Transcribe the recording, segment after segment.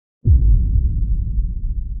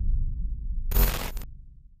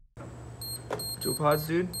Dual quads,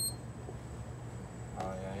 dude.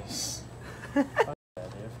 Oh, nice. Yeah, dude,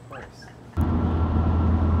 of course.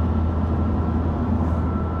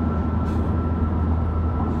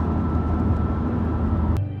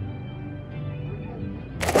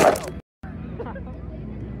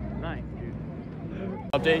 Nice, dude.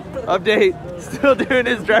 Update. Still doing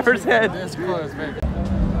his driver's head. This close, baby.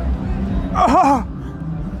 Oh!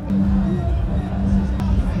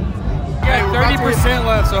 We got 30%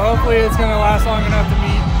 left, so hopefully it's gonna last long enough to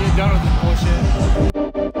get done with this bullshit.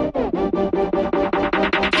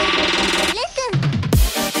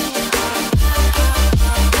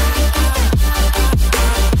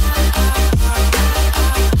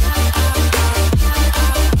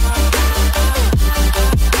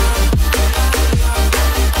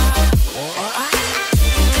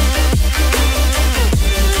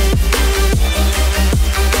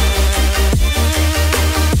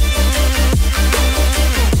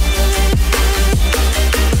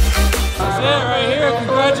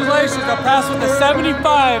 I passed with a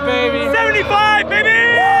 75, baby. 75, baby!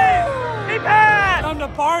 He passed! Time to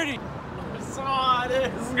party. Saw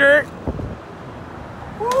it. Skirt.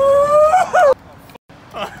 Woo!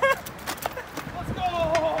 Let's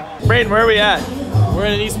go! Braden, where are we at? We're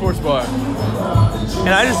in an esports bar. And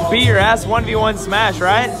I just beat your ass 1v1 smash,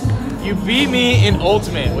 right? You beat me in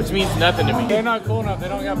Ultimate, which means nothing to me. They're not cool enough. They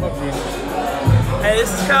don't got PUBG. Hey,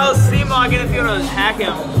 this is Kyle's C-Mog. If you want to hack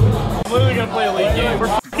him. I'm literally gonna play a league game. We're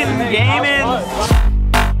fucking gaming.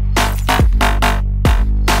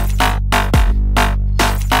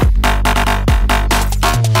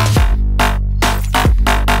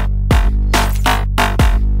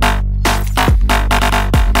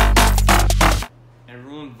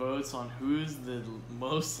 Everyone votes on who's the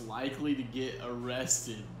most likely to get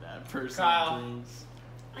arrested. That person Kyle. drinks.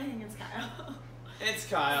 I think it's Kyle. It's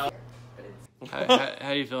Kyle.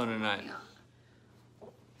 How you feeling tonight?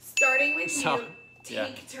 Starting with So, you,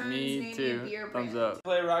 take turns me naming too. a beer Thumbs brand. up.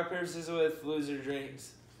 Play rock, paper, scissors with loser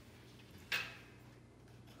drinks.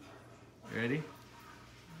 You ready?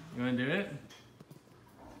 You wanna do it?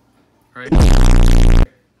 Right.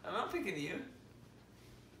 I'm not picking you.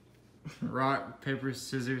 Rock, paper,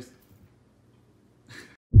 scissors.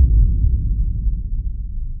 You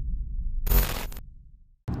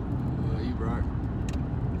Brock.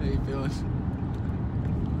 How you feeling?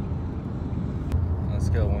 Let's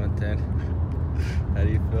go 1 to 10. How do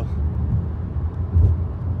you feel?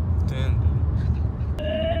 10.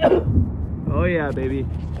 Oh yeah, baby.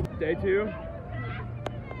 Day 2.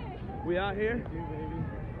 We out here.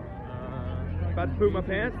 About to poop my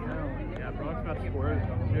pants. Yeah, Brock's about to squirt.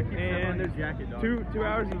 And there's two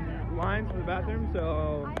hours of lines for the bathroom,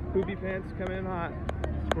 so poopy pants coming in hot.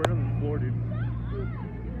 Squirt on the floor, dude.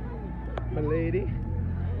 My lady.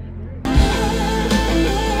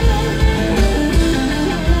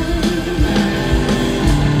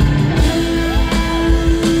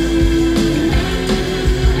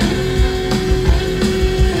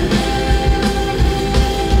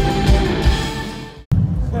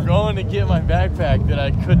 We're going to get my backpack that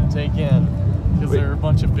I couldn't take in because there were a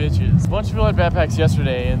bunch of bitches. A bunch of people had backpacks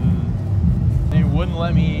yesterday and they wouldn't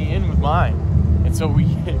let me in with mine. And so we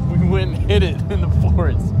went and hid it in the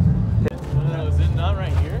forest. No, is it not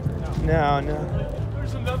right here? No.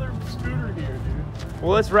 There's another scooter here, dude.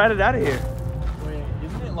 Well, let's ride it out of here. Wait,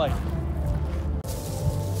 isn't it like...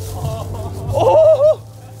 Oh!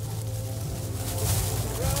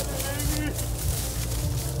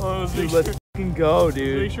 Dude, let's fucking go,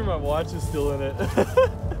 dude. Make sure my watch is still in it.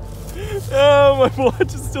 Oh, my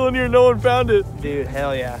watch is still in here. No one found it. Dude,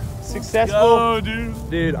 hell yeah. Successful. Oh, dude.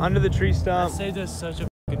 Dude, under the tree stump. That saved us such a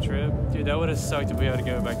fucking trip. Dude, that would have sucked if we had to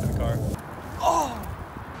go back to the car. Oh!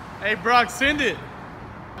 Hey, Brock, send it.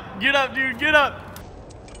 Get up, dude. Get up.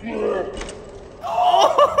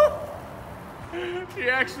 Oh! He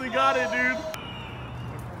actually got it, dude.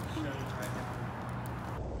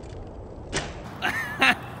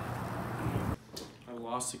 I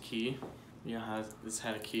lost a key. Yeah, this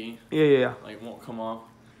had a key. Yeah. Like, won't come off.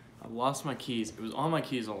 I lost my keys. It was on my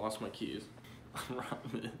keys. I lost my keys. I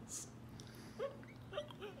promise.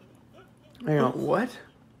 Hang on, what?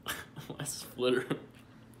 My splitter.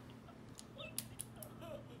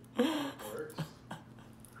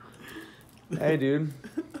 Hey, dude.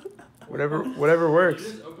 Whatever works.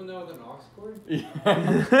 You just opened that with an aux cord?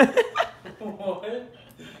 Yeah. What?